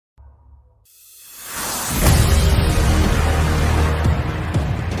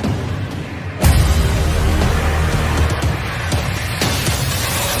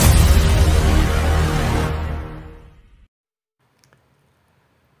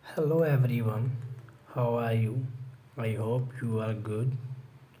Hello everyone, how are you? I hope you are good.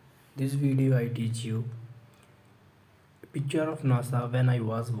 This video I teach you a picture of NASA when I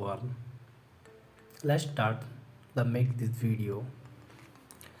was born. Let's start the make this video.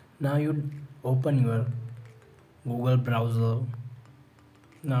 Now you open your Google browser.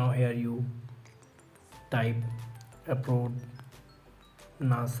 Now here you type upload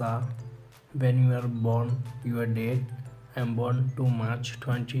NASA when you are born, your date. I am born to March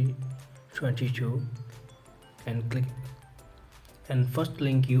 2022 and click and first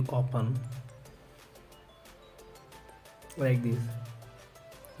link you open like this.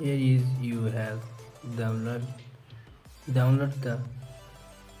 Here is you have download the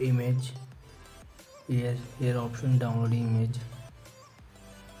image. Here option download image.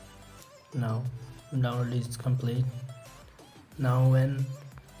 Now download is complete. Now when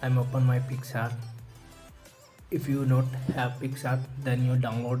I'm open my PICSART, if you not have PICSART, then you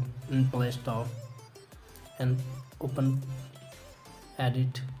download in Play Store and open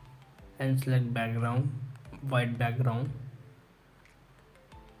edit and select background, white background,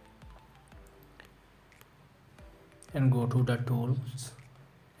 and go to the tools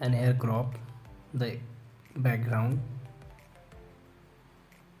and here crop the background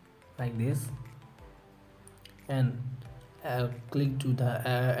like this and click to the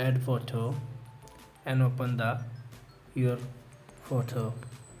add photo and open the your photo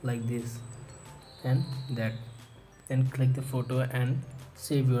like this and that, then click the photo and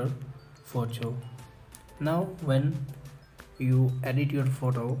save your photo. Now when you edit your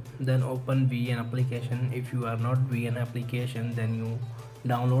photo, then open VN application. If you are not VN application, then you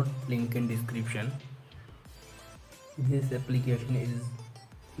download link in description. This application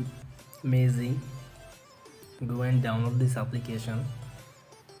is amazing. Go and download this application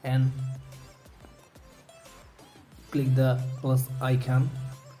and click the plus icon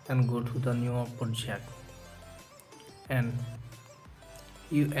and go to the new project and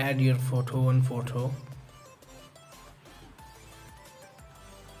you add your one photo.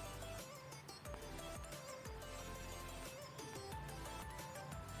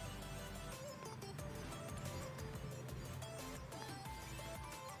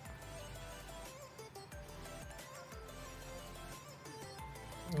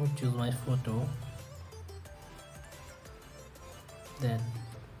 I'll choose my photo, then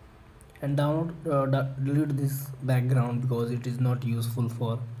and download delete this background because it is not useful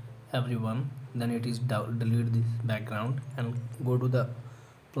for everyone. Then it is delete this background and go to the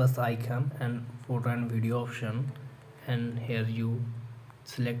plus icon and photo and video option and here you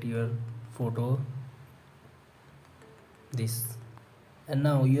select your photo this, and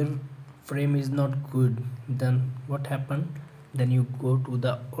now your frame is not good. Then what happened, then you go to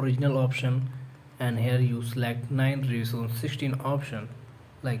the original option and here you select 9 resolution 16 option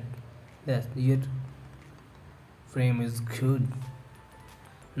like that. Your frame is good.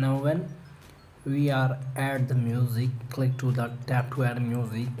 Now when we are add the music, click to the tab to add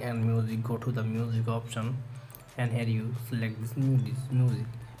music and music, go to the music option and here you select this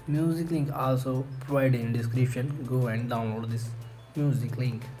music link also provided in description. Go and download this music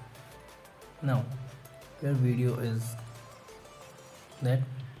link. Now your video is that.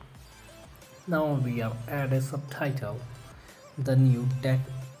 Now we have add a subtitle. Then you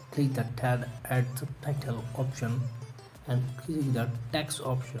click the tab add subtitle option and click the text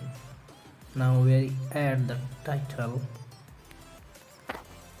option. Now we add the title.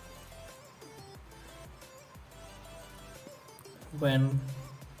 When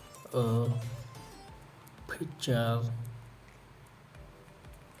a picture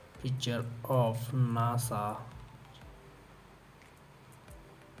of NASA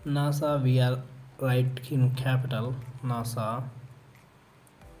we are write in capital NASA.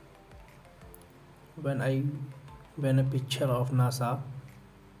 When a picture of NASA,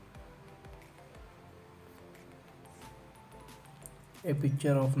 a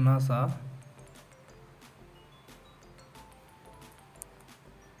picture of NASA,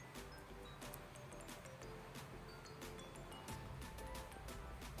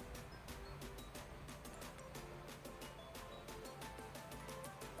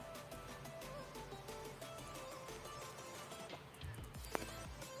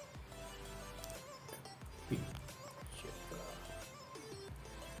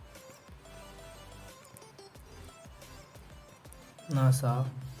 NASA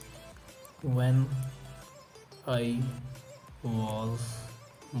when I was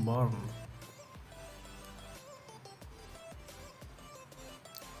born,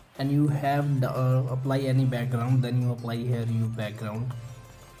 and you have apply any background, then you apply here you background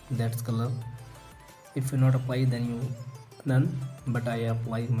that's color. If you not apply, then you none but I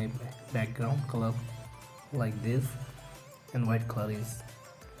apply my background color like this, and white color is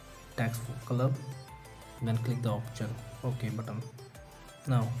text color. Then click the option OK button.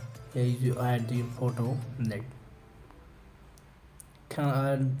 Now here you add your photo, that can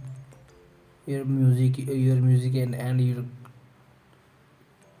add your music and you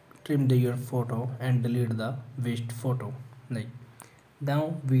trim your photo and delete the waste photo. Like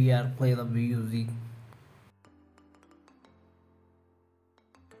now we are play the music.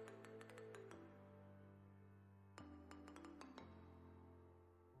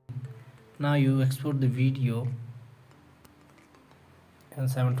 Now you export the video and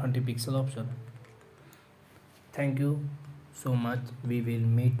 720 pixel option. Thank you so much. We will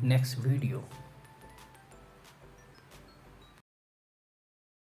meet next video.